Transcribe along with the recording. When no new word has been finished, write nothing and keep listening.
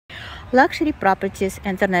Luxury Properties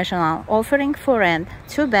International, offering for rent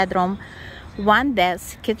 2-bedroom,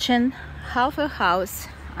 1-bath, kitchen, half a house,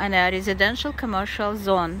 and a residential commercial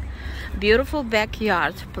zone. Beautiful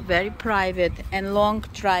backyard, very private and long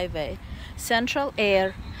driveway, central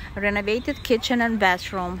air, renovated kitchen and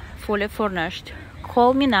bathroom, fully furnished.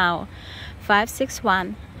 Call me now,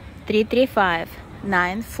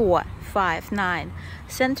 561-335-9459.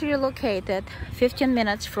 Centrally located, 15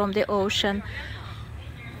 minutes from the ocean,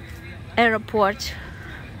 airport,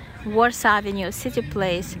 Worth Avenue, City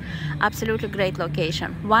Place. Absolutely great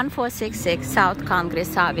location. 1466 South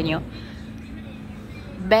Congress Avenue.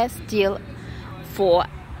 Best deal for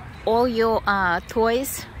all your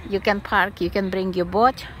toys. You can park, you can bring your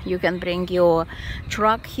boat, you can bring your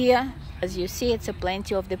truck here. As you see, it's a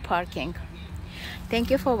plenty of the parking.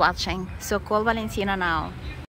 Thank you for watching. So call Valentina now.